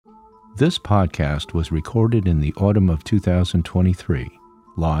This podcast was recorded in the autumn of 2023,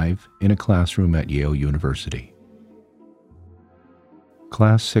 live in a classroom at Yale University.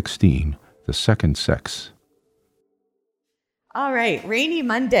 Class 16, The Second Sex. All right, rainy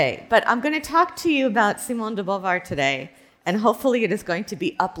Monday, but I'm going to talk to you about Simone de Beauvoir today, and hopefully it is going to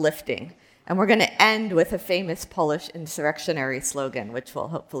be uplifting. And we're going to end with a famous Polish insurrectionary slogan, which will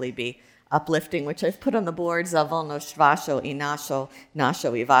hopefully be uplifting, which I've put on the board, za wolność wasza I nasza, nasza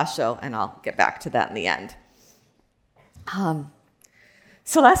I wasza, and I'll get back to that in the end.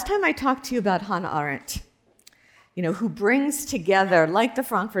 So last time I talked to you about Hannah Arendt, who brings together, like the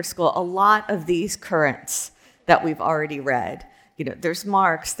Frankfurt School, a lot of these currents that we've already read. There's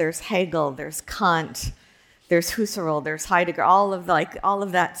Marx, there's Hegel, there's Kant, there's Husserl, there's Heidegger. All of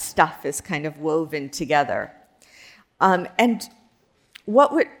that stuff is kind of woven together. And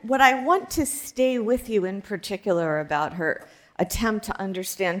what I want to stay with you in particular about her attempt to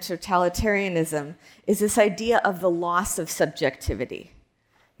understand totalitarianism is this idea of the loss of subjectivity.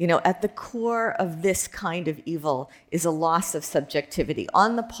 At the core of this kind of evil is a loss of subjectivity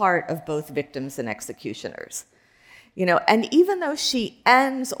on the part of both victims and executioners. And even though she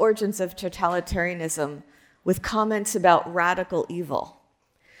ends Origins of Totalitarianism with comments about radical evil,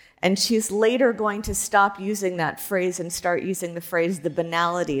 and she's later going to stop using that phrase and start using the phrase the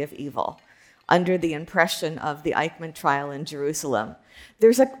banality of evil under the impression of the Eichmann trial in Jerusalem,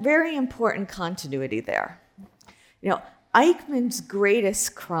 there's a very important continuity there. Eichmann's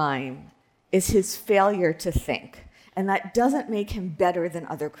greatest crime is his failure to think. And that doesn't make him better than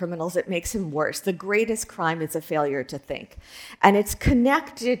other criminals. It makes him worse. The greatest crime is a failure to think. And it's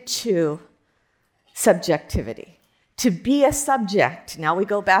connected to subjectivity. To be a subject, now we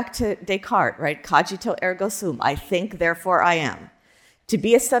go back to Descartes, right? Cogito ergo sum, I think, therefore I am. To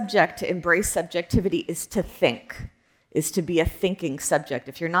be a subject, to embrace subjectivity is to think, is to be a thinking subject.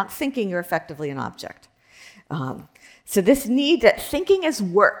 If you're not thinking, you're effectively an object. So this need that thinking is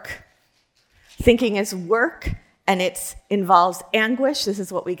work. Thinking is work, and it involves anguish. This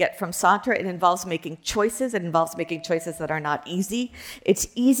is what we get from Sartre. It involves making choices. It involves making choices that are not easy. It's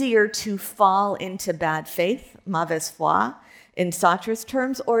easier to fall into bad faith, mauvaise foi, in Sartre's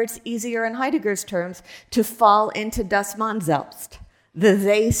terms, or it's easier in Heidegger's terms to fall into das Man selbst, the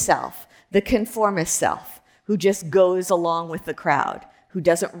they self, the conformist self, who just goes along with the crowd, who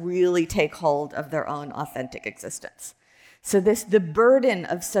doesn't really take hold of their own authentic existence. So the burden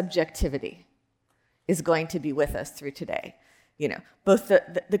of subjectivity is going to be with us through today. Both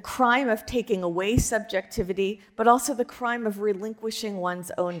the crime of taking away subjectivity, but also the crime of relinquishing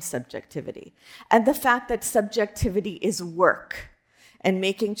one's own subjectivity. And the fact that subjectivity is work, and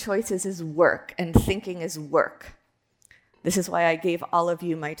making choices is work, and thinking is work. This is why I gave all of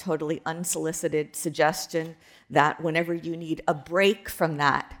you my totally unsolicited suggestion that whenever you need a break from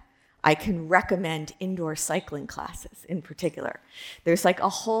that, I can recommend indoor cycling classes in particular. There's like a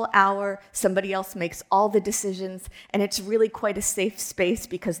whole hour, somebody else makes all the decisions, and it's really quite a safe space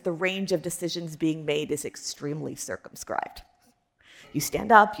because the range of decisions being made is extremely circumscribed. You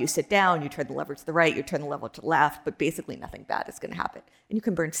stand up, you sit down, you turn the lever to the right, you turn the lever to the left, but basically nothing bad is going to happen. And you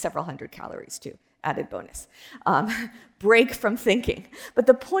can burn several hundred calories too, added bonus. Break from thinking. But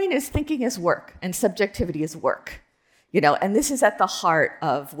the point is thinking is work, and subjectivity is work. And this is at the heart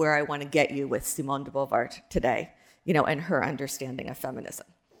of where I want to get you with Simone de Beauvoir today, and her understanding of feminism.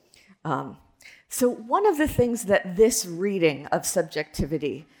 So one of the things that this reading of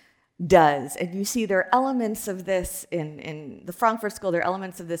subjectivity does, and you see there are elements of this in the Frankfurt School, there are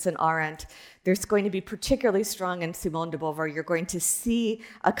elements of this in Arendt, there's going to be particularly strong in Simone de Beauvoir. You're going to see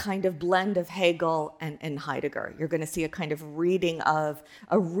a kind of blend of Hegel and Heidegger. You're going to see a kind of rereading of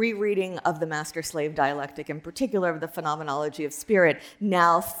the master-slave dialectic, in particular of the phenomenology of spirit,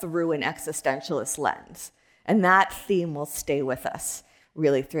 now through an existentialist lens. And that theme will stay with us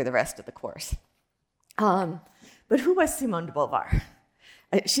really through the rest of the course. But who was Simone de Beauvoir?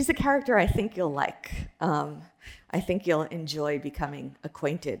 She's a character I think you'll like. I think you'll enjoy becoming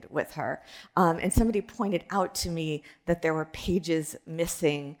acquainted with her. And somebody pointed out to me that there were pages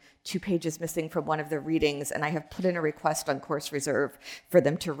missing, 2 pages missing from one of the readings, and I have put in a request on Course Reserve for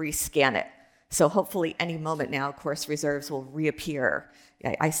them to rescan it. So hopefully any moment now, Course Reserves will reappear.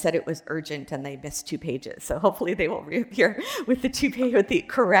 I said it was urgent and they missed 2 pages. So hopefully they will reappear with the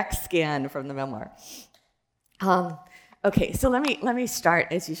correct scan from the memoir. Okay, so let me start,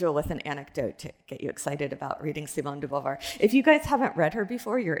 as usual, with an anecdote to get you excited about reading Simone de Beauvoir. If you guys haven't read her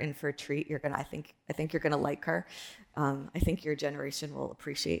before, you're in for a treat. I think you're gonna like her. I think your generation will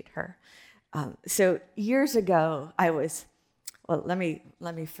appreciate her. So years ago, let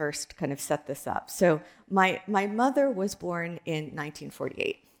me first kind of set this up. So my mother was born in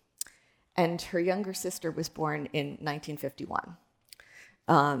 1948, and her younger sister was born in 1951.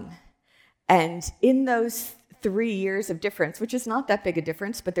 And in those 3 years of difference, which is not that big a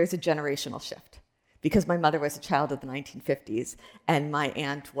difference, but there's a generational shift. Because my mother was a child of the 1950s, and my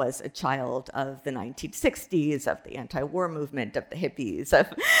aunt was a child of the 1960s, of the anti-war movement, of the hippies,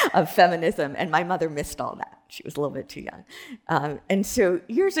 of feminism, and my mother missed all that. She was a little bit too young. And so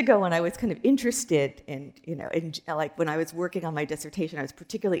years ago, when I was kind of interested in, like when I was working on my dissertation, I was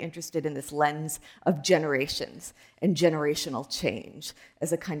particularly interested in this lens of generations and generational change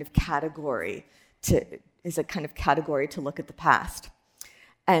as a kind of category to look at the past.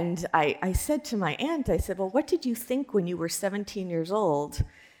 And I said to my aunt, I said, well, what did you think when you were 17 years old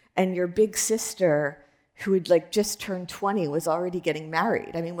and your big sister, who had just turned 20, was already getting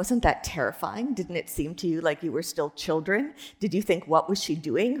married? I mean, wasn't that terrifying? Didn't it seem to you like you were still children? Did you think, what was she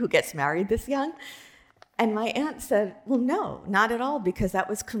doing? Who gets married this young? And my aunt said, well, no, not at all, because that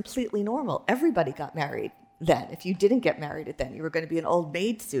was completely normal. Everybody got married then. If you didn't get married then, you were going to be an old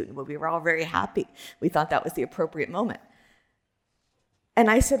maid soon. Well, we were all very happy. We thought that was the appropriate moment. And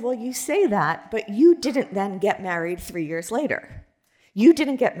I said, well, you say that, but you didn't then get married 3 years later. You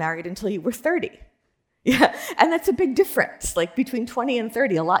didn't get married until you were 30. Yeah, and that's a big difference. Like between 20 and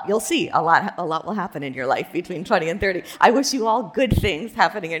 30, you'll see a lot will happen in your life between 20 and 30. I wish you all good things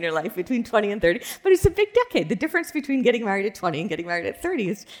happening in your life between 20 and 30, but it's a big decade. The difference between getting married at 20 and getting married at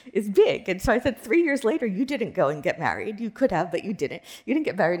 30 is big. And so I said, 3 years later, you didn't go and get married. You could have, but you didn't. You didn't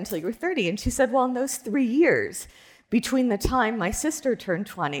get married until you were 30. And she said, well, in those 3 years, between the time my sister turned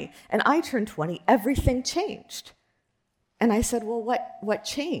 20 and I turned 20, everything changed. And I said, well, what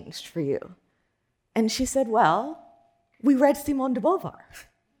changed for you? And she said, well, we read Simone de Beauvoir.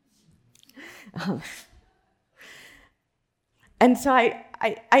 And so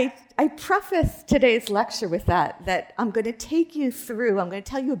I preface today's lecture with that I'm going to take you through, I'm going to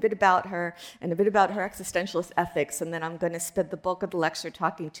tell you a bit about her and a bit about her existentialist ethics, and then I'm going to spend the bulk of the lecture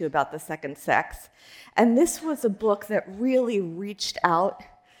talking to you about The Second Sex. And this was a book that really reached out.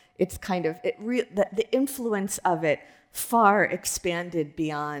 It's the influence of it far expanded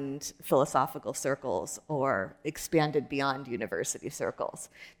beyond philosophical circles or expanded beyond university circles.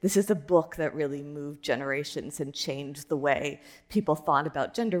 This is a book that really moved generations and changed the way people thought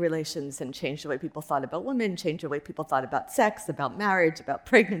about gender relations and changed the way people thought about women, changed the way people thought about sex, about marriage, about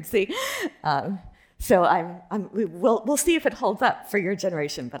pregnancy. So we'll see if it holds up for your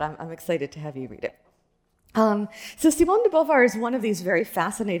generation, but I'm excited to have you read it. So Simone de Beauvoir is one of these very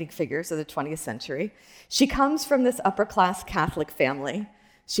fascinating figures of the 20th century. She comes from this upper-class Catholic family.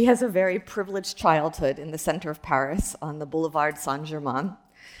 She has a very privileged childhood in the center of Paris on the Boulevard Saint-Germain.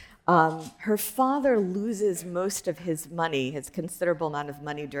 Her father loses most of his money, his considerable amount of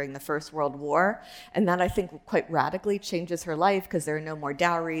money during the First World War, and that I think quite radically changes her life because there are no more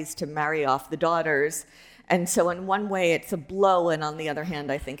dowries to marry off the daughters. And so in one way it's a blow, and on the other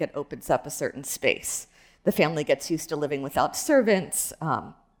hand, I think it opens up a certain space. The family gets used to living without servants.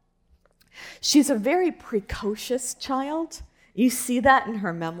 She's a very precocious child. You see that in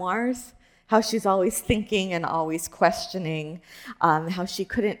her memoirs, how she's always thinking and always questioning, how she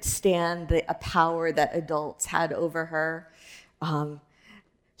couldn't stand a power that adults had over her.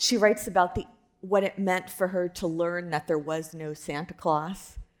 She writes about what it meant for her to learn that there was no Santa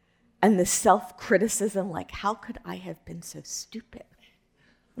Claus, and the self-criticism, like, how could I have been so stupid?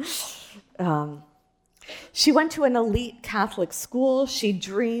 She went to an elite Catholic school. She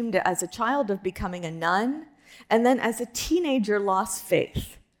dreamed as a child of becoming a nun, and then as a teenager lost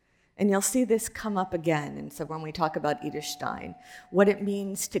faith. And you'll see this come up again. And so when we talk about Edith Stein, what it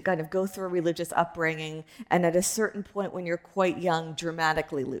means to kind of go through a religious upbringing and at a certain point when you're quite young,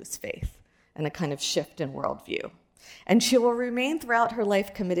 dramatically lose faith and a kind of shift in worldview. And she will remain throughout her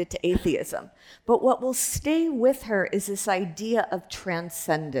life committed to atheism. But what will stay with her is this idea of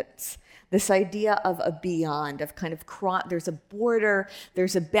transcendence. This idea of a beyond, of kind of there's a border,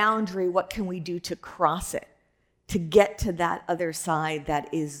 there's a boundary, what can we do to cross it, to get to that other side that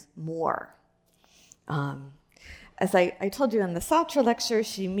is more? As I told you in the Sartre lecture,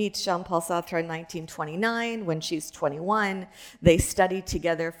 she meets Jean-Paul Sartre in 1929 when she's 21. They study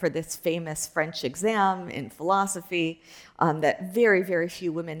together for this famous French exam in philosophy that very, very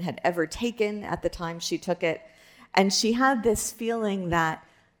few women had ever taken at the time she took it. And she had this feeling that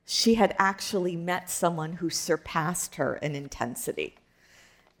she had actually met someone who surpassed her in intensity.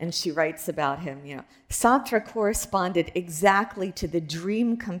 And she writes about him, Sartre corresponded exactly to the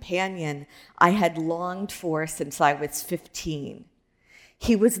dream companion I had longed for since I was 15.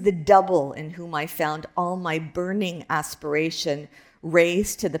 He was the double in whom I found all my burning aspiration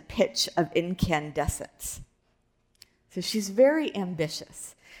raised to the pitch of incandescence. So she's very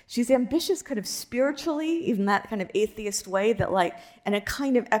ambitious. She's ambitious kind of spiritually, even that kind of atheist way that like, and a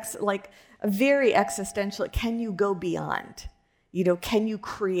kind of a very existential, can you go beyond? Can you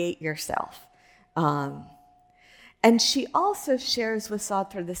create yourself? And she also shares with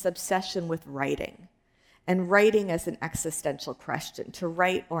Sartre this obsession with writing, and writing as an existential question, to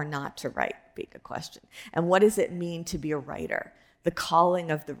write or not to write being a question. And what does it mean to be a writer? The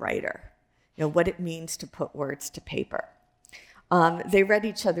calling of the writer, what it means to put words to paper. They read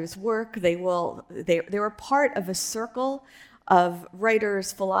each other's work. They were part of a circle of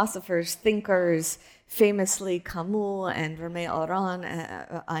writers, philosophers, thinkers, famously Camus and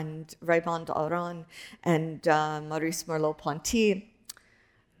and Raymond Aron and Maurice Merleau-Ponty,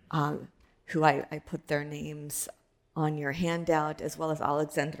 who I put their names on your handout, as well as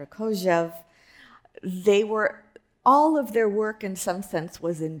Alexandre Kojève. All of their work in some sense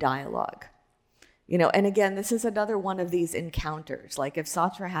was in dialogue. And again, this is another one of these encounters. Like if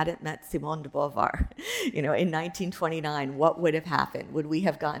Sartre hadn't met Simone de Beauvoir, in 1929, what would have happened? Would we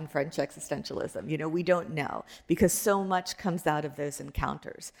have gotten French existentialism? We don't know, because so much comes out of those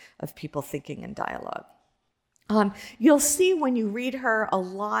encounters of people thinking in dialogue. You'll see when you read her a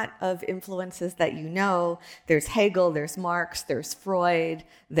lot of influences that There's Hegel, there's Marx, there's Freud,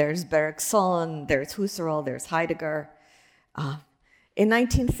 there's Bergson, there's Husserl, there's Heidegger. In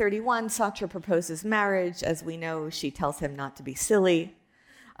 1931, Sartre proposes marriage. As we know, she tells him not to be silly.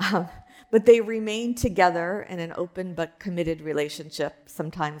 But they remain together in an open but committed relationship,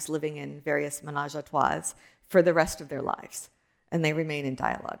 sometimes living in various ménage à trois, for the rest of their lives. And they remain in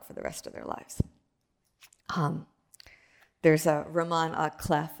dialogue for the rest of their lives. There's a roman à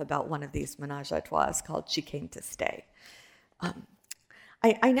clef about one of these ménage à trois called She Came to Stay.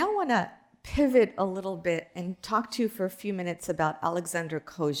 I now want to pivot a little bit and talk to you for a few minutes about Alexandre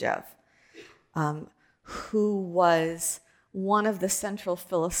Kojève, who was one of the central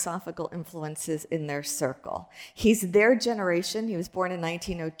philosophical influences in their circle. He's their generation. He was born in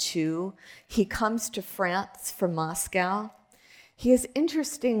 1902. He comes to France from Moscow. He is,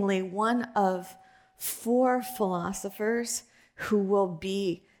 interestingly, one of 4 philosophers who will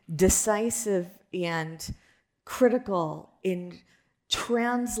be decisive and critical in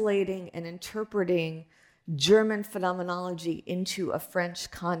translating and interpreting German phenomenology into a French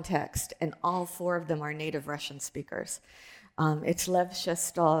context, and all 4 of them are native Russian speakers. It's Lev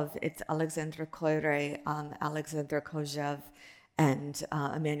Shestov, it's Alexandre Koyré, Alexandre Kojève, and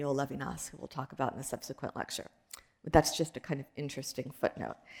Emmanuel Levinas, who we'll talk about in a subsequent lecture. But that's just a kind of interesting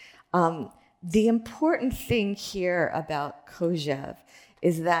footnote. The important thing here about Kojève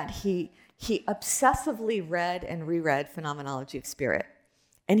is that he obsessively read and reread Phenomenology of Spirit.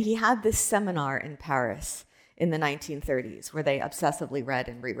 And he had this seminar in Paris in the 1930s where they obsessively read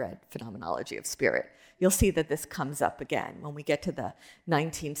and reread Phenomenology of Spirit. You'll see that this comes up again when we get to the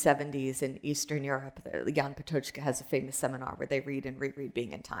 1970s in Eastern Europe. Jan Patočka has a famous seminar where they read and reread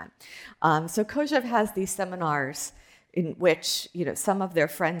Being in Time. So Kojève has these seminars in which some of their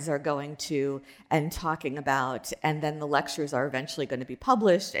friends are going to and talking about, and then the lectures are eventually going to be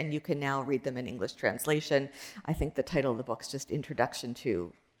published, and you can now read them in English translation. I think the title of the book is just Introduction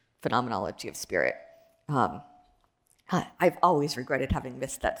to Phenomenology of Spirit. I've always regretted having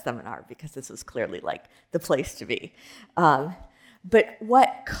missed that seminar because this was clearly like the place to be. But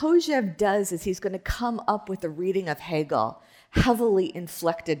what Kojève does is he's going to come up with a reading of Hegel heavily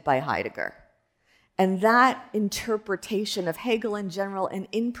inflected by Heidegger. And that interpretation of Hegel in general, and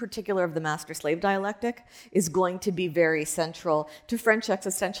in particular of the master-slave dialectic, is going to be very central to French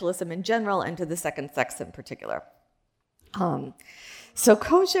existentialism in general and to the second sex in particular. So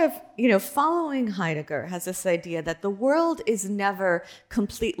Kojève, following Heidegger, has this idea that the world is never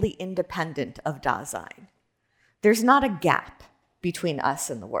completely independent of Dasein. There's not a gap between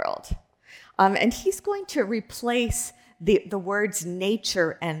us and the world. And he's going to replace the words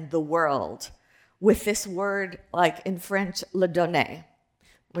nature and the world with this word, like in French, le donné,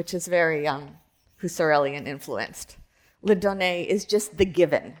 which is very Husserlian influenced. Le donné is just the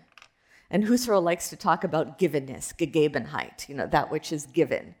given. And Husserl likes to talk about givenness, Gegebenheit, that which is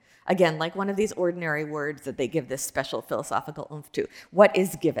given. Again, like one of these ordinary words that they give this special philosophical oomph to. What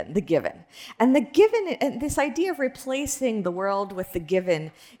is given? The given. And the given, and this idea of replacing the world with the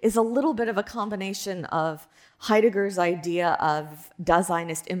given is a little bit of a combination of Heidegger's idea of Dasein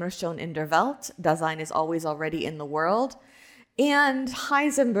ist immer schon in der Welt, Dasein is always already in the world, and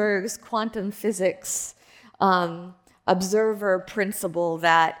Heisenberg's quantum physics observer principle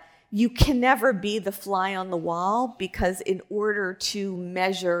that you can never be the fly on the wall, because in order to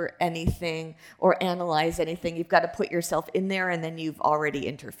measure anything or analyze anything, you've got to put yourself in there, and then you've already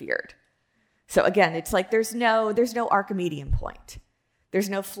interfered. So again, it's like there's no Archimedean point. There's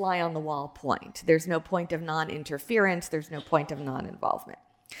no fly on the wall point. There's no point of non-interference. There's no point of non-involvement.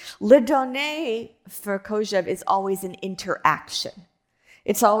 Le donner for Kojève is always an interaction.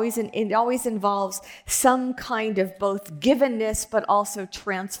 It always involves some kind of both givenness, but also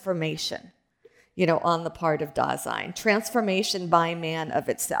transformation, on the part of Dasein. Transformation by man of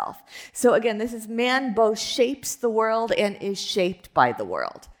itself. So again, this is man both shapes the world and is shaped by the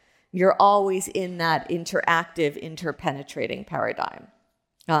world. You're always in that interactive, interpenetrating paradigm.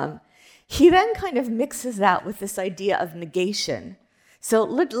 He then kind of mixes that with this idea of negation. So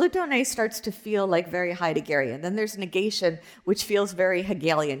Le donner starts to feel like very Heideggerian. Then there's negation, which feels very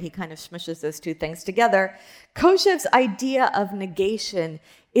Hegelian. He kind of smushes those two things together. Kojève's idea of negation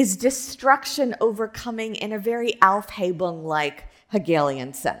is destruction overcoming in a very Aufhebung-like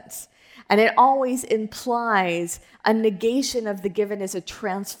Hegelian sense. And it always implies a negation of the given as a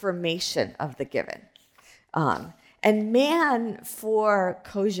transformation of the given. And man for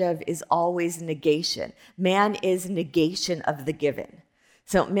Kojève is always negation. Man is negation of the given.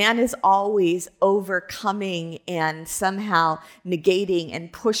 So man is always overcoming and somehow negating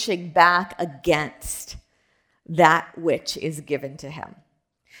and pushing back against that which is given to him.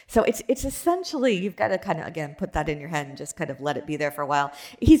 So it's essentially, you've got to kind of, again, put that in your head and just kind of let it be there for a while.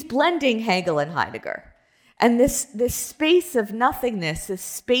 He's blending Hegel and Heidegger. And this space of nothingness, this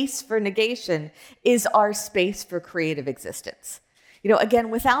space for negation, is our space for creative existence. Again,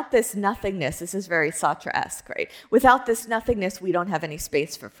 without this nothingness, this is very Sartre-esque, right? Without this nothingness, we don't have any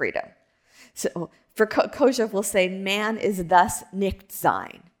space for freedom. So for Kojève, we'll say, man is thus nicht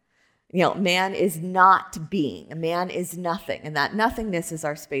sein. Man is not being. Man is nothing. And that nothingness is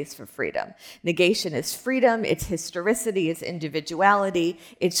our space for freedom. Negation is freedom. It's historicity. It's individuality.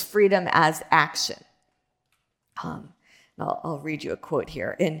 It's freedom as action. I'll read you a quote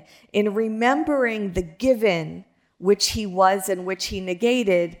here. In remembering the given, which he was and which he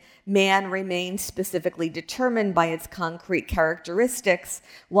negated, man remains specifically determined by its concrete characteristics,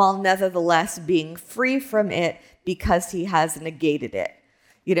 while nevertheless being free from it because he has negated it.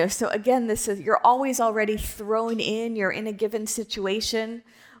 So again, you're always already thrown in, you're in a given situation,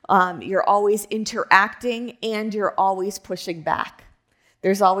 you're always interacting, and you're always pushing back.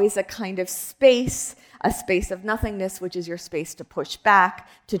 There's always a kind of space, a space of nothingness, which is your space to push back,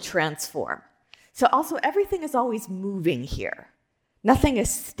 to transform. So also everything is always moving here. Nothing is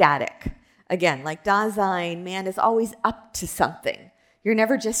static. Again, like Dasein, man is always up to something. You're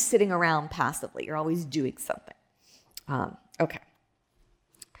never just sitting around passively. You're always doing something. Okay.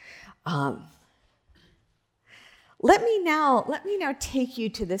 Let me now take you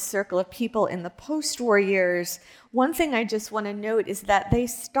to this circle of people in the post-war years. One thing I just want to note is that they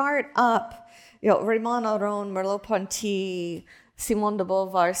start up, Raymond Aron, Merleau-Ponty, Simone de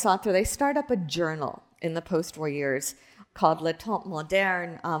Beauvoir, Sartre, they start up a journal in the post-war years called Le Temps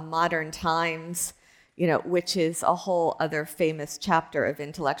Moderne, Modern Times, which is a whole other famous chapter of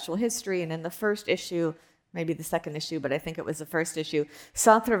intellectual history. And in the first issue, maybe the second issue, but I think it was the first issue,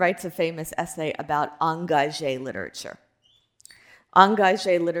 Sartre writes a famous essay about engagé literature.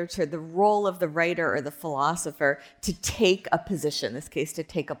 Engagé literature, the role of the writer or the philosopher to take a position, in this case, to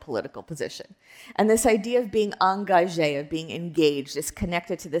take a political position. And this idea of being engagé, of being engaged, is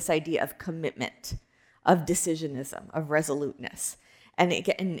connected to this idea of commitment, of decisionism, of resoluteness. And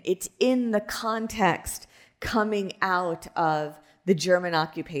it's in the context coming out of the German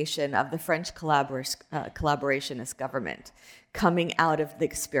occupation, of the French collaborationist government, coming out of the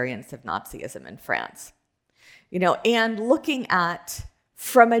experience of Nazism in France. And looking at,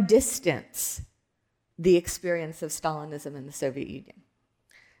 from a distance, the experience of Stalinism in the Soviet Union.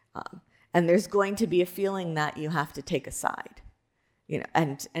 And there's going to be a feeling that you have to take a side.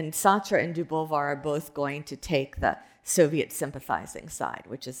 And Sartre and de Beauvoir are both going to take the Soviet sympathizing side,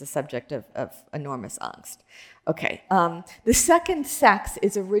 which is a subject of enormous angst. Okay, the second sex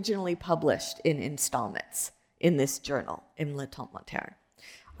is originally published in installments in this journal, in Le Temps Moderne.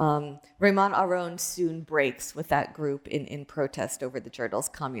 Raymond Aron soon breaks with that group in protest over the journal's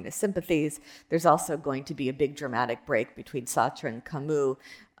communist sympathies. There's also going to be a big dramatic break between Sartre and Camus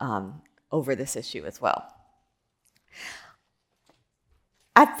over this issue as well.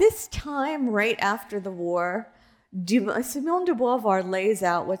 At this time, right after the war, Simone de Beauvoir lays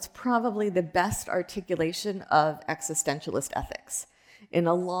out what's probably the best articulation of existentialist ethics in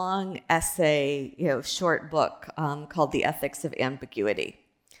a long essay, short book called The Ethics of Ambiguity.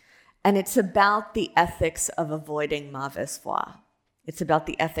 And it's about the ethics of avoiding mauvaise foi. It's about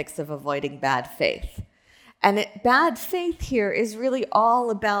the ethics of avoiding bad faith. And bad faith here is really all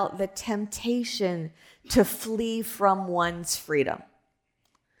about the temptation to flee from one's freedom,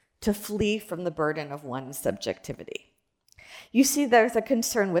 to flee from the burden of one's subjectivity. You see there's a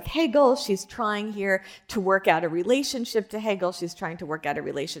concern with Hegel. She's trying here to work out a relationship to Hegel. She's trying to work out a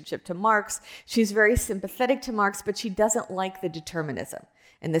relationship to Marx. She's very sympathetic to Marx, but she doesn't like the determinism.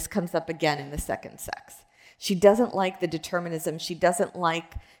 And this comes up again in the second sex. She doesn't like the determinism. She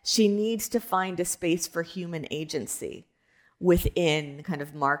needs to find a space for human agency within kind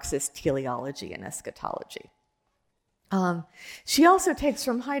of Marxist teleology and eschatology. She also takes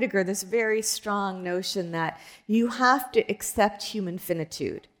from Heidegger this very strong notion that you have to accept human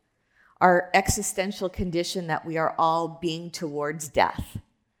finitude, our existential condition that we are all being towards death,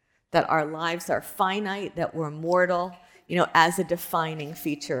 that our lives are finite, that we're mortal, as a defining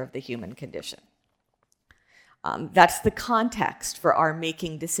feature of the human condition. That's the context for our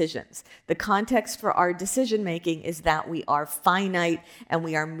making decisions. The context for our decision making is that we are finite and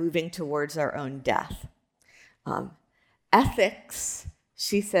we are moving towards our own death. Ethics,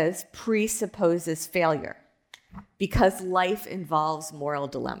 she says, presupposes failure because life involves moral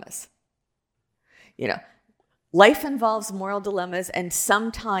dilemmas. Life involves moral dilemmas, and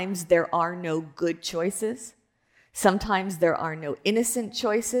sometimes there are no good choices. Sometimes there are no innocent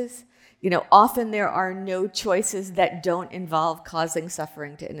choices. Often there are no choices that don't involve causing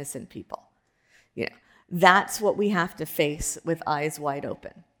suffering to innocent people. That's what we have to face with eyes wide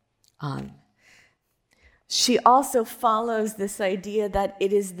open. She also follows this idea that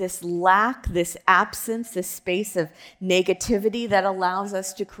it is this lack, this absence, this space of negativity that allows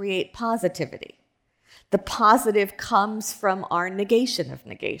us to create positivity. The positive comes from our negation of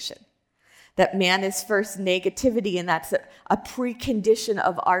negation. That man is first negativity, and that's a precondition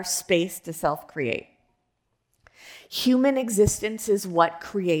of our space to self-create. Human existence is what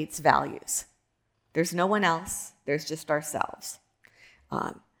creates values. There's no one else. There's just ourselves.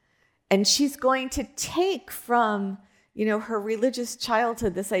 And she's going to take from, her religious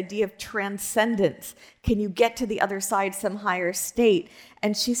childhood this idea of transcendence. Can you get to the other side, some higher state?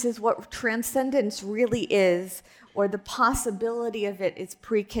 And she says what transcendence really is, or the possibility of it, is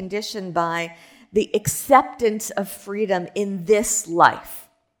preconditioned by the acceptance of freedom in this life.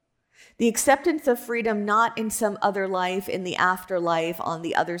 The acceptance of freedom not in some other life, in the afterlife, on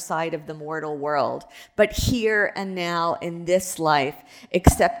the other side of the mortal world, but here and now in this life,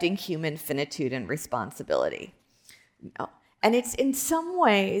 accepting human finitude and responsibility. And it's in some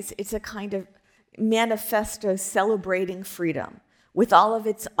ways, it's a kind of manifesto celebrating freedom with all of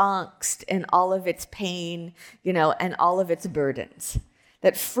its angst and all of its pain, and all of its burdens.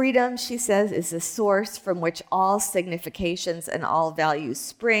 That freedom, she says, is the source from which all significations and all values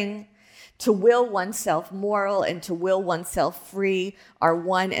spring. To will oneself moral and to will oneself free are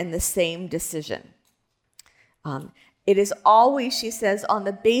one and the same decision. It is always, she says, on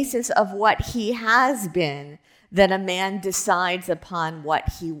the basis of what he has been that a man decides upon what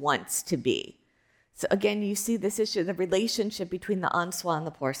he wants to be. So again, you see this issue, the relationship between the en soi and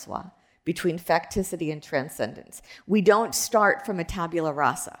the pour soi, between facticity and transcendence. We don't start from a tabula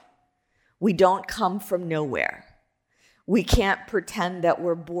rasa. We don't come from nowhere. We can't pretend that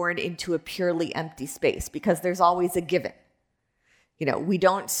we're born into a purely empty space because there's always a given. We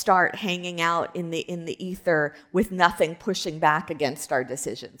don't start hanging out in the ether with nothing pushing back against our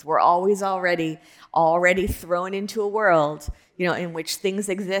decisions. We're always already thrown into a world, in which things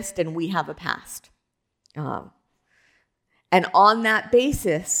exist and we have a past. And on that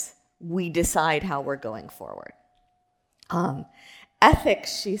basis, we decide how we're going forward.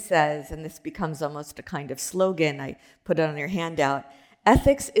 Ethics, she says, and this becomes almost a kind of slogan, I put it on your handout,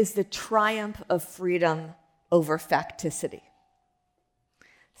 ethics is the triumph of freedom over facticity.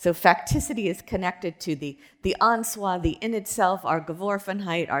 So facticity is connected to the en soi, the in itself, our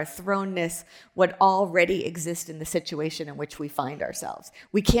Geworfenheit, our thrownness, what already exists in the situation in which we find ourselves.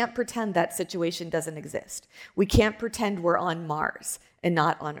 We can't pretend that situation doesn't exist. We can't pretend we're on Mars and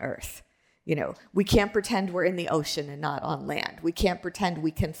not on Earth. We can't pretend we're in the ocean and not on land. We can't pretend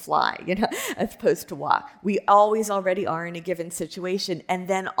we can fly, as opposed to walk. We always already are in a given situation, and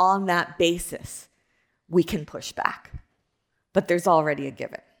then on that basis, we can push back. But there's already a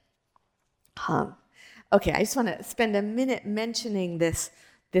given. Okay, I just want to spend a minute mentioning this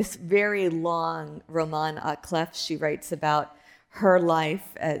very long roman à clef she writes about her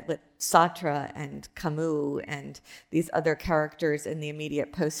life with Sartre and Camus and these other characters in the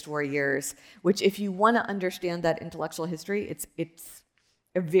immediate post-war years, which if you want to understand that intellectual history, it's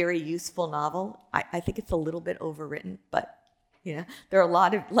a very useful novel. I think it's a little bit overwritten, but there are a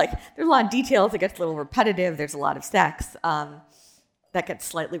lot of details. It gets a little repetitive. There's a lot of sex that gets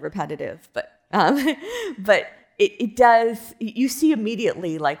slightly repetitive, but it does, you see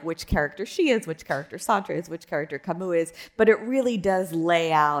immediately like which character she is, which character Sartre is, which character Camus is, but it really does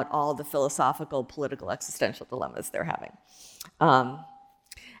lay out all the philosophical, political, existential dilemmas they're having.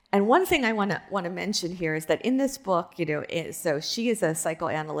 And one thing I want to mention here is that in this book, so she is a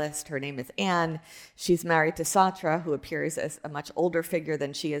psychoanalyst. Her name is Anne. She's married to Sartre, who appears as a much older figure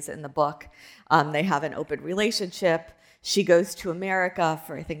than she is in the book. They have an open relationship. She goes to America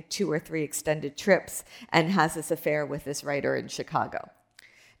for, I think, 2 or 3 extended trips and has this affair with this writer in Chicago.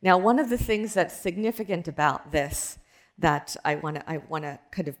 Now, one of the things that's significant about this that I want to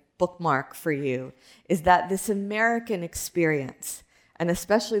kind of bookmark for you is that this American experience, and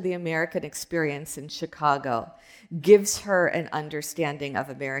especially the American experience in Chicago, gives her an understanding of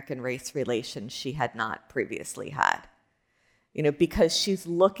American race relations she had not previously had. Because she's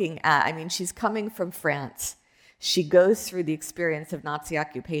looking at, she's coming from France. She goes through the experience of Nazi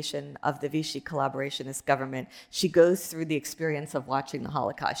occupation, of the Vichy collaborationist government. She goes through the experience of watching the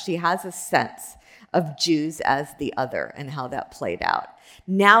Holocaust. She has a sense of Jews as the other and how that played out.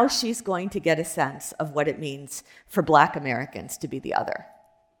 Now she's going to get a sense of what it means for Black Americans to be the other.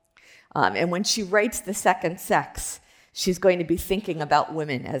 And when she writes The Second Sex, she's going to be thinking about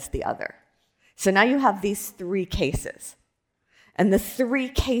women as the other. So now you have these 3 cases. And the 3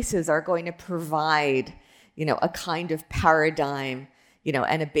 cases are going to provide a kind of paradigm,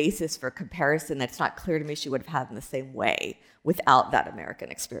 and a basis for comparison that's not clear to me she would have had in the same way without that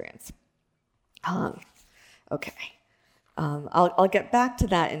American experience. Okay. I'll get back to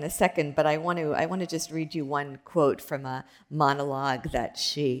that in a second, but I want to just read you one quote from a monologue that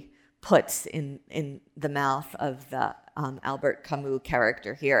she puts in the mouth of the Albert Camus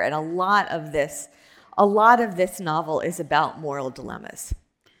character here. And a lot of this novel is about moral dilemmas.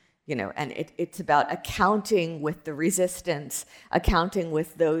 And it's about accounting with the resistance, accounting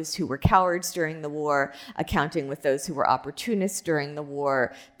with those who were cowards during the war, accounting with those who were opportunists during the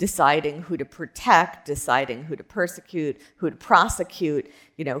war, deciding who to protect, deciding who to persecute, who to prosecute,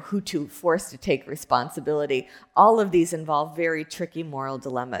 who to force to take responsibility. All of these involve very tricky moral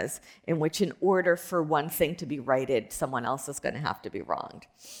dilemmas in which, in order for one thing to be righted, someone else is going to have to be wronged.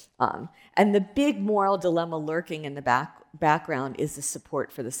 And the big moral dilemma lurking in the background is the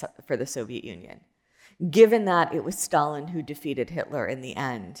support for the Soviet Union. Given that it was Stalin who defeated Hitler in the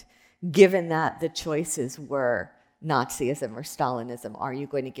end, given that the choices were Nazism or Stalinism, are you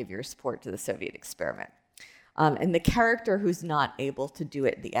going to give your support to the Soviet experiment? And the character who's not able to do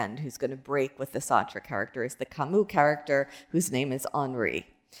it at the end, who's going to break with the Sartre character, is the Camus character, whose name is Henri.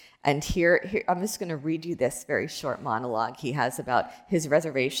 And here, I'm just going to read you this very short monologue he has about his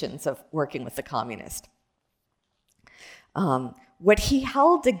reservations of working with the communist. What he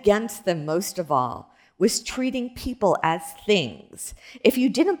held against them most of all was treating people as things. If you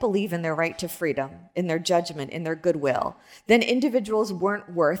didn't believe in their right to freedom, in their judgment, in their goodwill, then individuals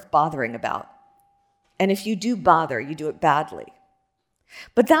weren't worth bothering about. And if you do bother, you do it badly.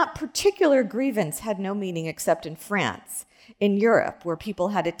 But that particular grievance had no meaning except in France, in Europe, where people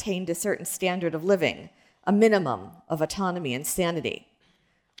had attained a certain standard of living, a minimum of autonomy and sanity.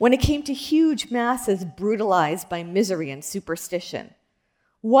 When it came to huge masses brutalized by misery and superstition,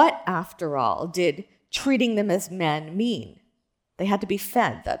 what, after all, did treating them as men mean? They had to be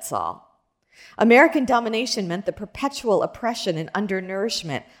fed, that's all. American domination meant the perpetual oppression and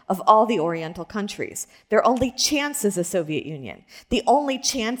undernourishment of all the Oriental countries. Their only chance is the Soviet Union. The only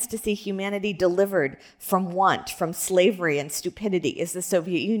chance to see humanity delivered from want, from slavery and stupidity is the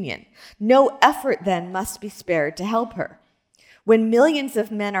Soviet Union. No effort, then, must be spared to help her. When millions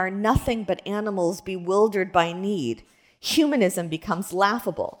of men are nothing but animals bewildered by need, humanism becomes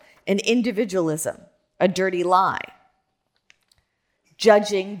laughable and individualism a dirty lie.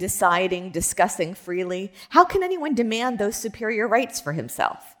 Judging, deciding, discussing freely, how can anyone demand those superior rights for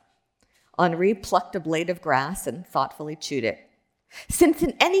himself? Henri plucked a blade of grass and thoughtfully chewed it. Since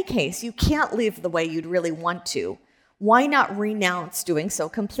in any case you can't live the way you'd really want to, why not renounce doing so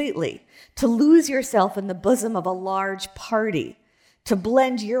completely? To lose yourself in the bosom of a large party, to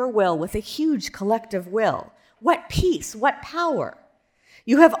blend your will with a huge collective will. What peace, what power!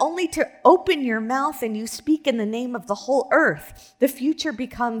 You have only to open your mouth and you speak in the name of the whole earth. The future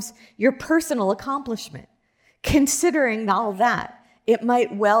becomes your personal accomplishment. Considering all that, it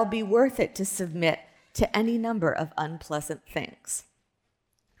might well be worth it to submit to any number of unpleasant things.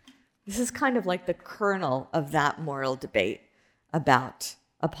 This is kind of like the kernel of that moral debate about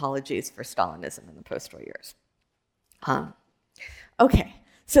apologies for Stalinism in the post-war years. Okay.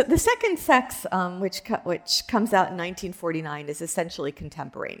 So The Second Sex, which comes out in 1949, is essentially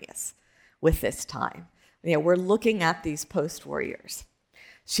contemporaneous with this time. We're looking at these post-war years.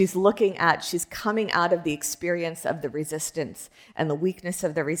 She's coming out of the experience of the resistance and the weakness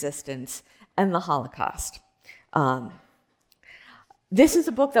of the resistance and the Holocaust. This is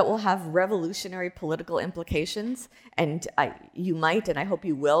a book that will have revolutionary political implications, and you might, and I hope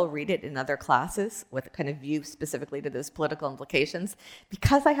you will, read it in other classes with a kind of view specifically to those political implications.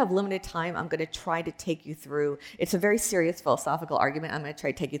 Because I have limited time, I'm going to try to take you through, it's a very serious philosophical argument. I'm going to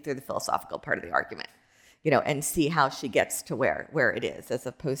try to take you through the philosophical part of the argument, and see how she gets to where it is, as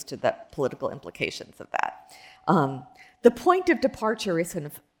opposed to the political implications of that. The point of departure is kind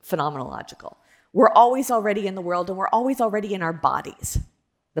of phenomenological. We're always already in the world, and we're always already in our bodies.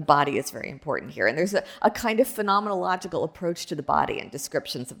 The body is very important here. And there's a kind of phenomenological approach to the body and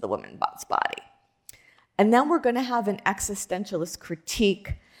descriptions of the woman's body. And then we're going to have an existentialist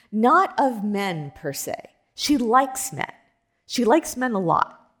critique, not of men per se. She likes men. She likes men a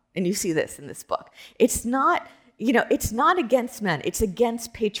lot. And you see this in this book. It's not against men. It's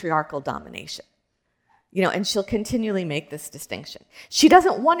against patriarchal domination. And she'll continually make this distinction. She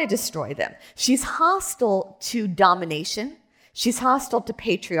doesn't want to destroy them. She's hostile to domination. She's hostile to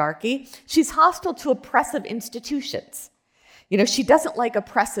patriarchy. She's hostile to oppressive institutions. She doesn't like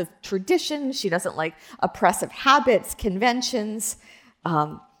oppressive traditions. She doesn't like oppressive habits, conventions.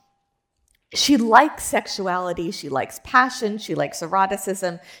 She likes sexuality. She likes passion. She likes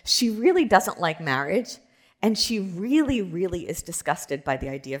eroticism. She really doesn't like marriage. And she really, really is disgusted by the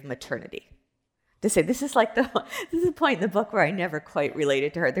idea of maternity. To say, this is a point in the book where I never quite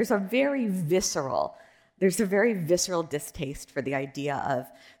related to her. There's a very visceral distaste for the idea of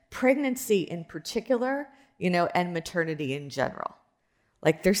pregnancy in particular, and maternity in general.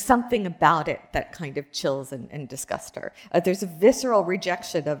 Like, there's something about it that kind of chills and disgusts her. There's a visceral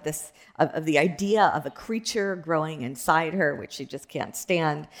rejection of this, of the idea of a creature growing inside her, which she just can't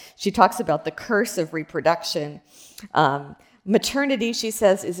stand. She talks about the curse of reproduction. Maternity, she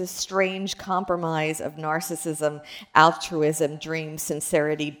says, is a strange compromise of narcissism, altruism, dreams,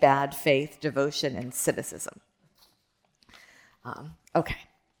 sincerity, bad faith, devotion, and cynicism. Okay,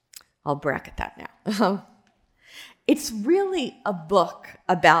 I'll bracket that now. It's really a book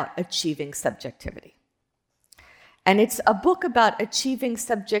about achieving subjectivity. And it's a book about achieving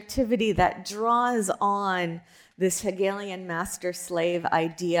subjectivity that draws on this Hegelian master-slave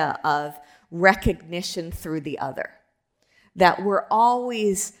idea of recognition through the other. That we're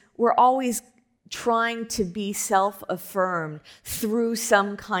always trying to be self-affirmed through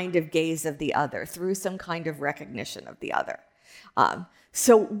some kind of gaze of the other, through some kind of recognition of the other.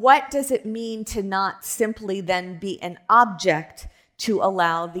 So what does it mean to not simply then be an object to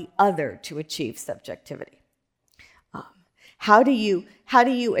allow the other to achieve subjectivity? How do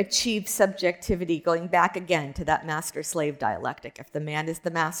you achieve subjectivity, going back again to that master-slave dialectic? If the man is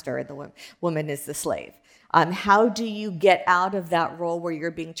the master and the woman is the slave. How do you get out of that role where you're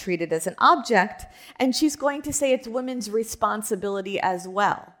being treated as an object? And she's going to say it's women's responsibility as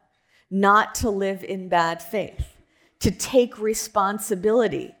well, not to live in bad faith, to take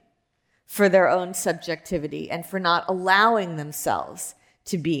responsibility for their own subjectivity and for not allowing themselves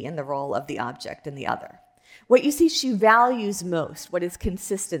to be in the role of the object and the other. What you see she values most, what is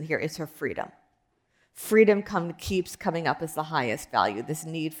consistent here, is her freedom. Freedom keeps coming up as the highest value, this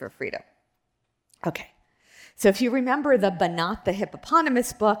need for freedom. Okay. So if you remember the Banat, the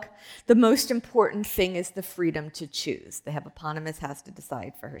hippopotamus book, the most important thing is the freedom to choose. The hippopotamus has to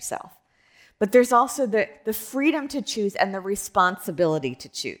decide for herself. But there's also the freedom to choose and the responsibility to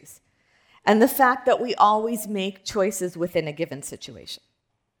choose. And the fact that we always make choices within a given situation.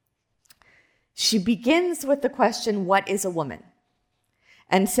 She begins with the question, what is a woman?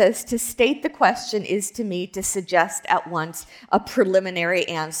 And says, to state the question is to me to suggest at once a preliminary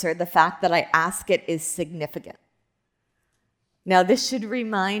answer. The fact that I ask it is significant. Now, this should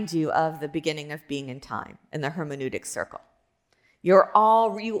remind you of the beginning of Being in Time in the hermeneutic circle. You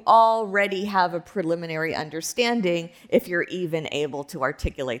already have a preliminary understanding if you're even able to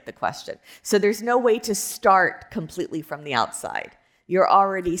articulate the question. So there's no way to start completely from the outside. You're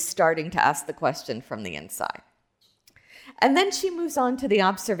already starting to ask the question from the inside. And then she moves on to the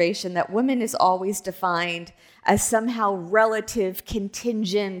observation that woman is always defined as somehow relative,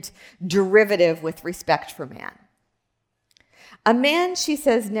 contingent, derivative with respect for man. A man, she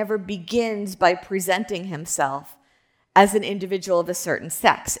says, never begins by presenting himself as an individual of a certain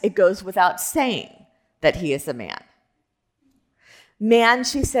sex. It goes without saying that he is a man. Man,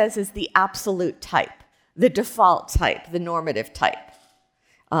 she says, is the absolute type, the default type, the normative type.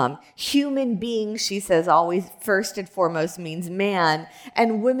 Human being, she says, always first and foremost means man,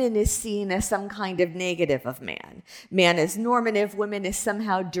 and woman is seen as some kind of negative of man. Man is normative, woman is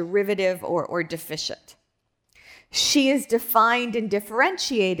somehow derivative or deficient. She is defined and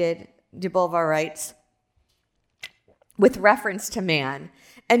differentiated, de Beauvoir writes, with reference to man,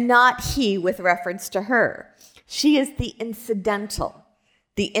 and not he with reference to her. She is the incidental,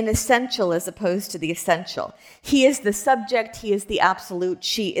 the inessential as opposed to the essential. He is the subject, he is the absolute,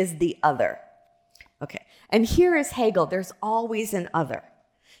 she is the other. Okay, and here is Hegel. There's always an other.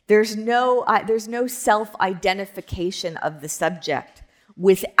 There's no self-identification of the subject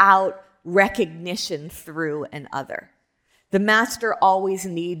without recognition through an other. The master always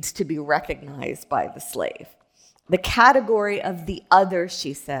needs to be recognized by the slave. The category of the other,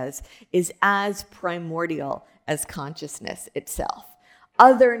 she says, is as primordial as consciousness itself.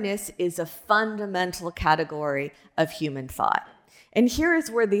 Otherness is a fundamental category of human thought. And here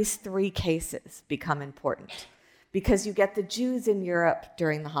is where these three cases become important, because you get the Jews in Europe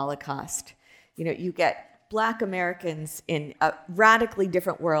during the Holocaust. You get Black Americans in a radically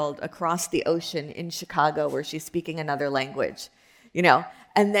different world across the ocean in Chicago where she's speaking another language,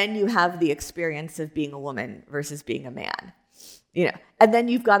 and then you have the experience of being a woman versus being a man, and then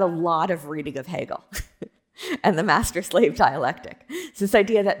you've got a lot of reading of Hegel and the master-slave dialectic. It's this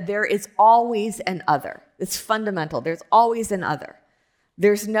idea that there is always an other. It's fundamental. There's always an other.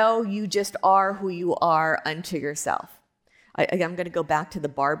 There's no, you just are who you are unto yourself. I'm going to go back to the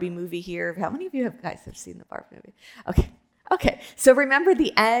Barbie movie here. How many of you guys have seen the Barbie movie? Okay. So remember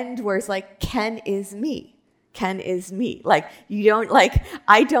the end where it's like, Ken is me. Ken is me.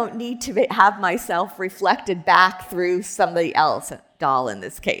 I don't need to have myself reflected back through somebody else, doll in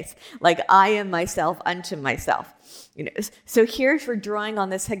this case. I am myself unto myself. So here's we're drawing on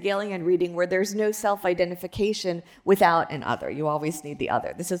this Hegelian reading where there's no self-identification without an other. You always need the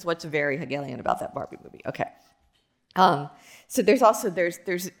other. This is what's very Hegelian about that Barbie movie. Okay. So there's also,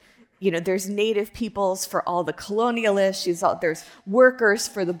 there's native peoples for all the colonialists. There's workers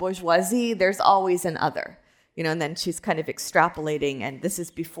for the bourgeoisie. There's always an other. And then she's kind of extrapolating, and this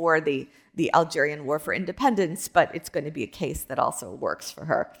is before the Algerian War for Independence, but it's going to be a case that also works for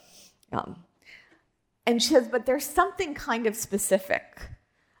her. And she says, but there's something kind of specific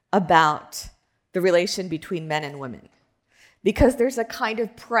about the relation between men and women, because there's a kind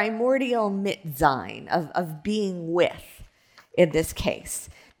of primordial mitsein of being with in this case,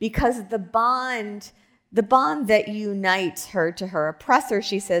 because the bond that unites her to her oppressor,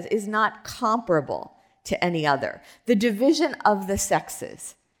 she says, is not comparable to any other. The division of the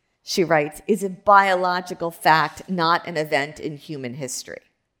sexes, she writes, is a biological fact, not an event in human history.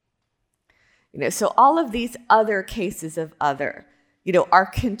 So all of these other cases of other, are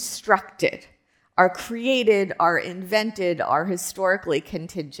constructed, are created, are invented, are historically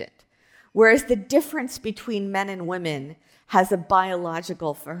contingent. Whereas the difference between men and women has a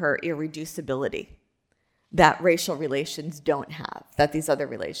biological, for her, irreducibility that racial relations don't have, that these other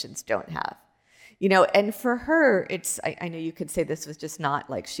relations don't have. And for her, I know you could say this was just not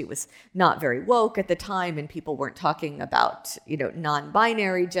she was not very woke at the time and people weren't talking about,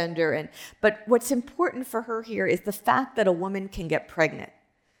 non-binary gender. But what's important for her here is the fact that a woman can get pregnant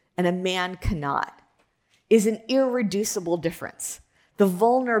and a man cannot is an irreducible difference. The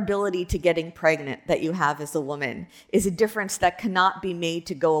vulnerability to getting pregnant that you have as a woman is a difference that cannot be made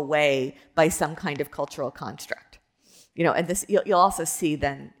to go away by some kind of cultural construct. And this you'll also see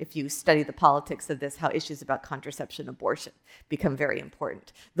then, if you study the politics of this, how issues about contraception, abortion become very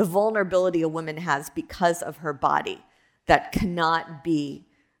important. The vulnerability a woman has because of her body that cannot be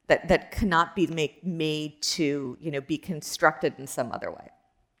made to be constructed in some other way.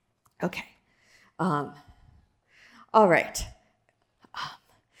 Okay, all right.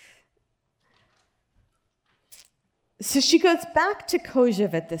 So she goes back to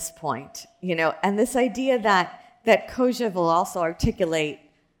Kojève at this point, and this idea that Kojève will also articulate,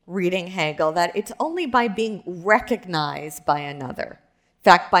 reading Hegel, that it's only by being recognized by another, in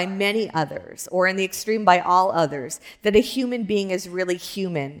fact, by many others, or in the extreme by all others, that a human being is really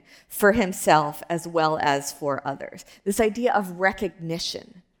human for himself as well as for others. This idea of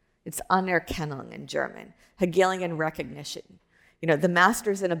recognition, it's Anerkennung in German, Hegelian recognition. The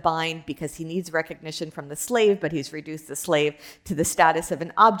master's in a bind because he needs recognition from the slave, but he's reduced the slave to the status of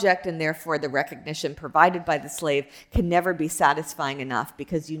an object, and therefore the recognition provided by the slave can never be satisfying enough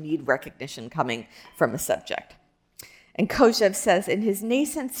because you need recognition coming from a subject. And Kojève says, in his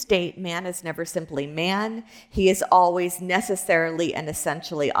nascent state, man is never simply man. He is always necessarily and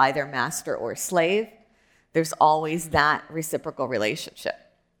essentially either master or slave. There's always that reciprocal relationship.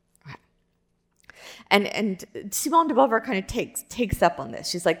 And Simone de Beauvoir kind of takes up on this.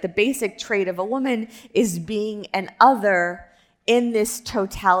 She's like, the basic trait of a woman is being an other in this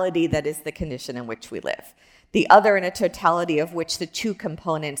totality that is the condition in which we live. The other in a totality of which the two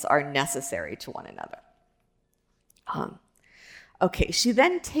components are necessary to one another. Okay, she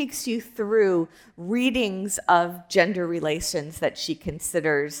then takes you through readings of gender relations that she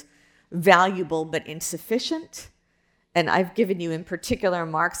considers valuable but insufficient. And I've given you in particular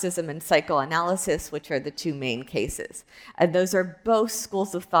Marxism and psychoanalysis, which are the two main cases. And those are both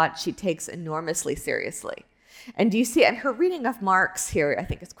schools of thought she takes enormously seriously. And you see, and her reading of Marx here, I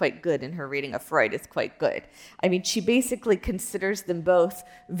think is quite good, and her reading of Freud is quite good. I mean, she basically considers them both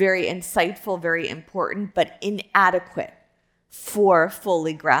very insightful, very important, but inadequate for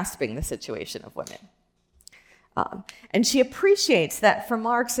fully grasping the situation of women. And she appreciates that for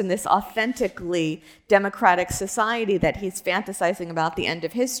Marx, in this authentically democratic society that he's fantasizing about the end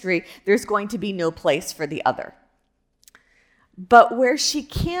of history, there's going to be no place for the other. But where she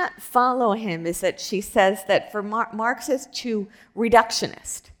can't follow him is that she says that for Marx is too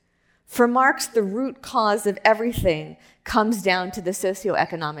reductionist. For Marx, the root cause of everything comes down to the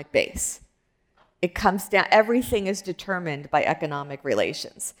socioeconomic base. It comes down, everything is determined by economic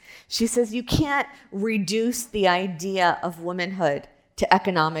relations. She says you can't reduce the idea of womanhood to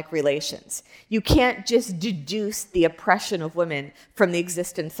economic relations. You can't just deduce the oppression of women from the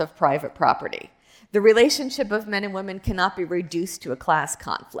existence of private property. The relationship of men and women cannot be reduced to a class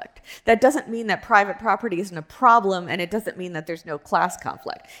conflict. That doesn't mean that private property isn't a problem, and it doesn't mean that there's no class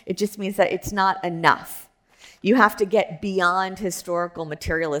conflict. It just means that it's not enough. You have to get beyond historical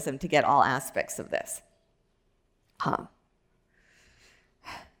materialism to get all aspects of this.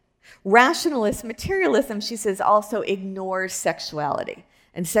 Rationalist materialism, she says, also ignores sexuality.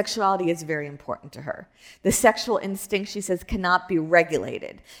 And sexuality is very important to her. The sexual instinct, she says, cannot be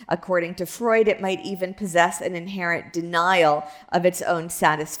regulated. According to Freud, it might even possess an inherent denial of its own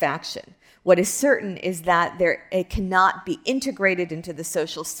satisfaction. What is certain is that it cannot be integrated into the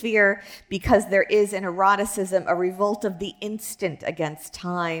social sphere because there is in eroticism a revolt of the instant against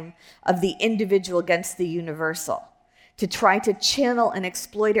time, of the individual against the universal. To try to channel and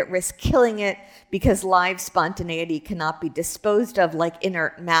exploit it risks killing it because live spontaneity cannot be disposed of like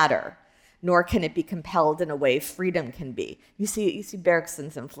inert matter, nor can it be compelled in a way freedom can be. You see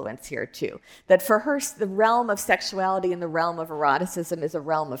Bergson's influence here too, that for her, the realm of sexuality and the realm of eroticism is a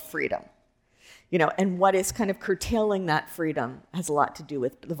realm of freedom. And what is kind of curtailing that freedom has a lot to do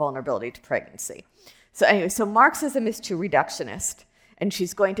with the vulnerability to pregnancy. So anyway, so Marxism is too reductionist, and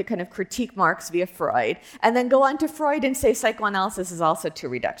she's going to kind of critique Marx via Freud, and then go on to Freud and say psychoanalysis is also too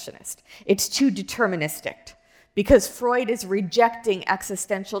reductionist. It's too deterministic, because Freud is rejecting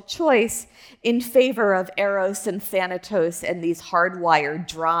existential choice in favor of eros and thanatos and these hardwired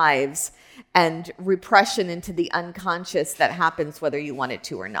drives and repression into the unconscious that happens whether you want it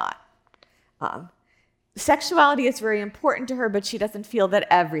to or not. Sexuality is very important to her, but she doesn't feel that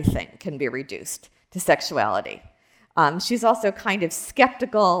everything can be reduced to sexuality. She's also kind of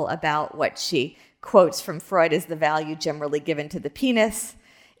skeptical about what she quotes from Freud as the value generally given to the penis.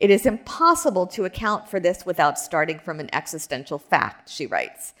 It is impossible to account for this without starting from an existential fact, she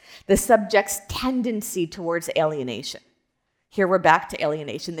writes. The subject's tendency towards alienation. Here we're back to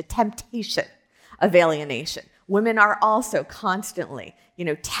alienation, the temptation of alienation. Women are also constantly,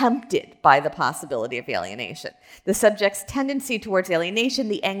 tempted by the possibility of alienation. The subject's tendency towards alienation,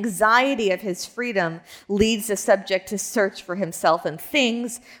 the anxiety of his freedom, leads the subject to search for himself and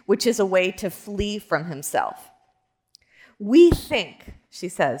things, which is a way to flee from himself. We think, she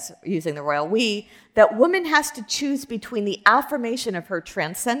says, using the royal we, that woman has to choose between the affirmation of her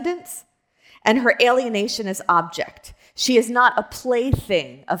transcendence and her alienation as object. She is not a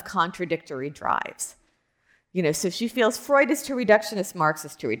plaything of contradictory drives. So she feels Freud is too reductionist, Marx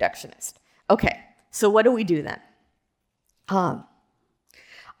is too reductionist. Okay, so what do we do then?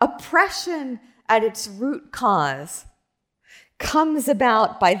 Oppression at its root cause comes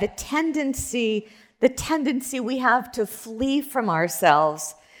about by the tendency we have to flee from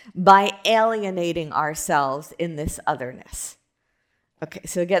ourselves by alienating ourselves in this otherness. Okay,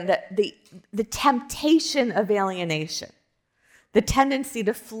 so again, the temptation of alienation. The tendency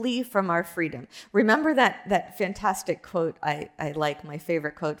to flee from our freedom. Remember that fantastic quote I like, my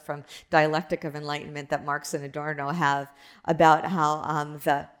favorite quote from Dialectic of Enlightenment that Marx and Adorno have about how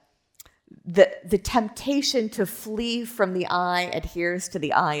the temptation to flee from the I adheres to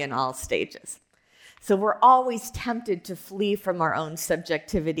the I in all stages. So we're always tempted to flee from our own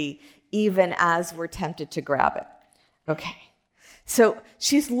subjectivity, even as we're tempted to grab it. Okay. So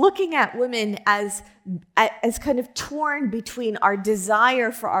she's looking at women as kind of torn between our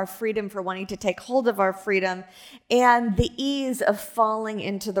desire for our freedom, for wanting to take hold of our freedom, and the ease of falling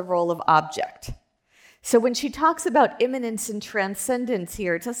into the role of object. So when she talks about immanence and transcendence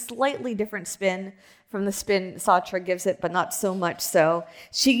here, it's a slightly different spin from the spin Sartre gives it, but not so much so.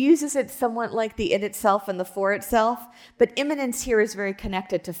 She uses it somewhat like the in itself and the for itself, but immanence here is very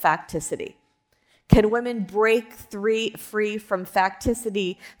connected to facticity. Can women break free from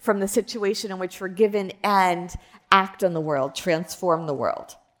facticity, from the situation in which we're given, and act on the world, transform the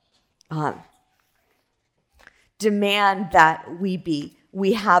world? Demand that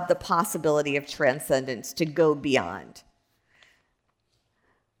we have the possibility of transcendence to go beyond.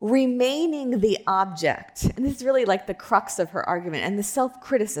 Remaining the object, and this is really like the crux of her argument and the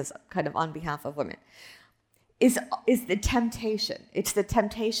self-criticism kind of on behalf of women, is the temptation. It's the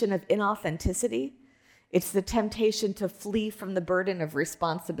temptation of inauthenticity. It's the temptation to flee from the burden of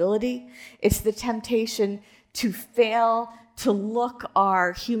responsibility. It's the temptation to fail to look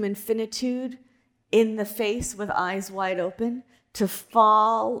our human finitude in the face with eyes wide open, to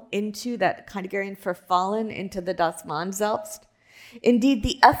fall into that Heideggerian verfallen into the Das Man selbst. Indeed,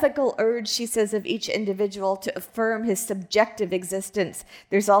 the ethical urge, she says, of each individual to affirm his subjective existence,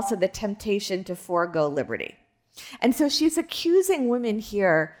 there's also the temptation to forego liberty. And so she's accusing women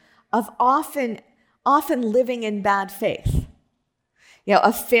here of often living in bad faith,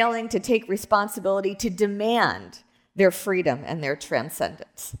 of failing to take responsibility to demand their freedom and their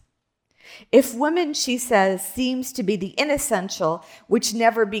transcendence. If women, she says, seems to be the inessential, which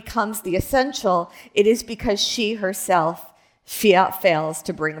never becomes the essential, it is because she herself fails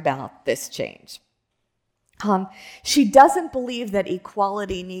to bring about this change. She doesn't believe that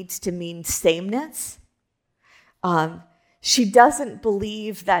equality needs to mean sameness. She doesn't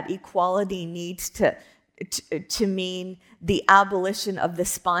believe that equality needs to mean the abolition of the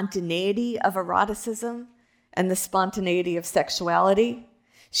spontaneity of eroticism and the spontaneity of sexuality.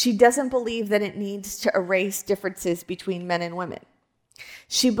 She doesn't believe that it needs to erase differences between men and women.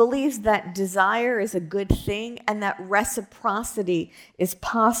 She believes that desire is a good thing and that reciprocity is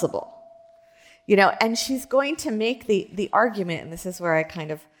possible. And she's going to make the argument, and this is where I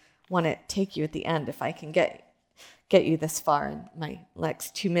kind of want to take you at the end, if I can get you this far in my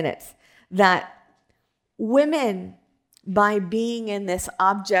next 2 minutes, that women, by being in this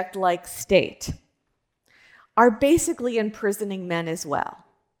object-like state, are basically imprisoning men as well.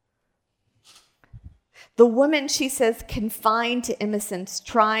 The woman, she says, confined to innocence,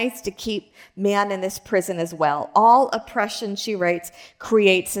 tries to keep man in this prison as well. All oppression, she writes,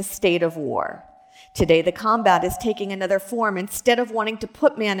 creates a state of war. Today, the combat is taking another form. Instead of wanting to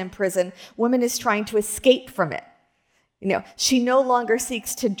put man in prison, woman is trying to escape from it. She no longer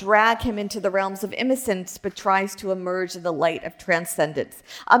seeks to drag him into the realms of innocence, but tries to emerge in the light of transcendence.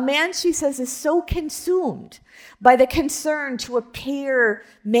 A man, she says, is so consumed by the concern to appear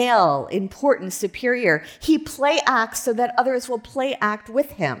male, important, superior. He play acts so that others will play act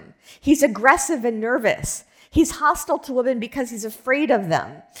with him. He's aggressive and nervous. He's hostile to women because he's afraid of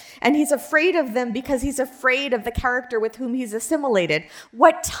them. And he's afraid of them because he's afraid of the character with whom he's assimilated.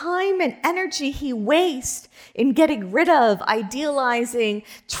 What time and energy he wastes in getting rid of, idealizing,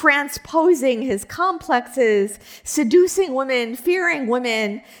 transposing his complexes, seducing women, fearing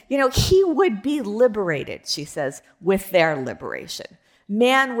women. He would be liberated, she says, with their liberation.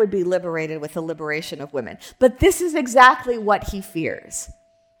 Man would be liberated with the liberation of women. But this is exactly what he fears.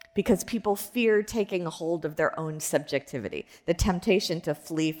 Because people fear taking a hold of their own subjectivity, the temptation to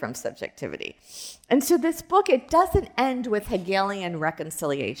flee from subjectivity. And so this book, it doesn't end with Hegelian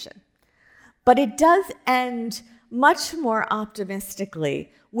reconciliation, but it does end much more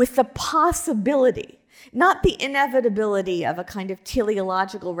optimistically with the possibility, not the inevitability of a kind of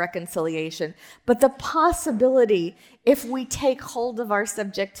teleological reconciliation, but the possibility, if we take hold of our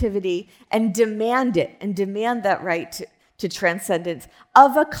subjectivity and demand it, and demand that right to transcendence,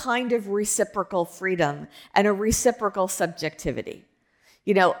 of a kind of reciprocal freedom and a reciprocal subjectivity.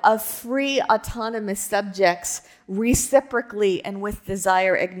 Of free, autonomous subjects reciprocally and with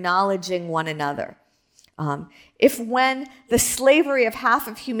desire acknowledging one another. If when the slavery of half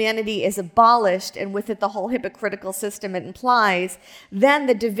of humanity is abolished, and with it the whole hypocritical system it implies, then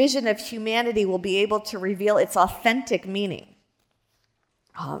the division of humanity will be able to reveal its authentic meaning.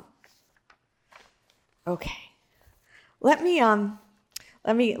 Okay. Let me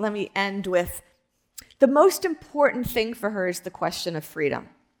end with the most important thing for her is the question of freedom.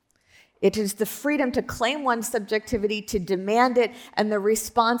 It is the freedom to claim one's subjectivity, to demand it, and the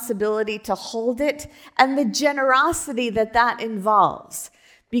responsibility to hold it, and the generosity that involves.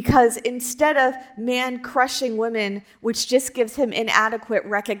 Because instead of man crushing women, which just gives him inadequate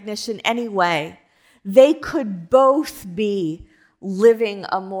recognition anyway, they could both be living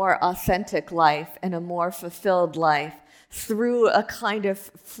a more authentic life and a more fulfilled life through a kind of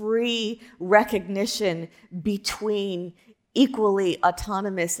free recognition between equally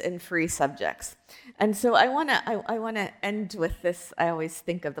autonomous and free subjects. And so I want to end with this. I always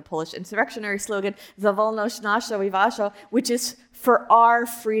think of the Polish insurrectionary slogan, Za wolność nasza i wasza, which is for our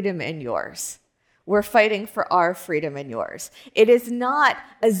freedom and yours. We're fighting for our freedom and yours. It is not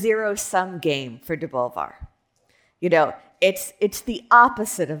a zero-sum game for de Beauvoir. It's the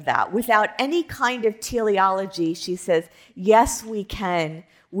opposite of that. Without any kind of teleology, she says, yes, we can.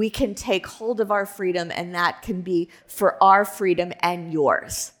 We can take hold of our freedom, and that can be for our freedom and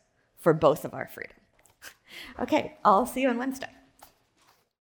yours, for both of our freedom. Okay, I'll see you on Wednesday.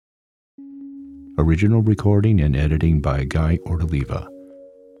 Original recording and editing by Guy Ortoliva.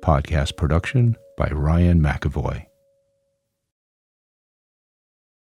 Podcast production by Ryan McAvoy.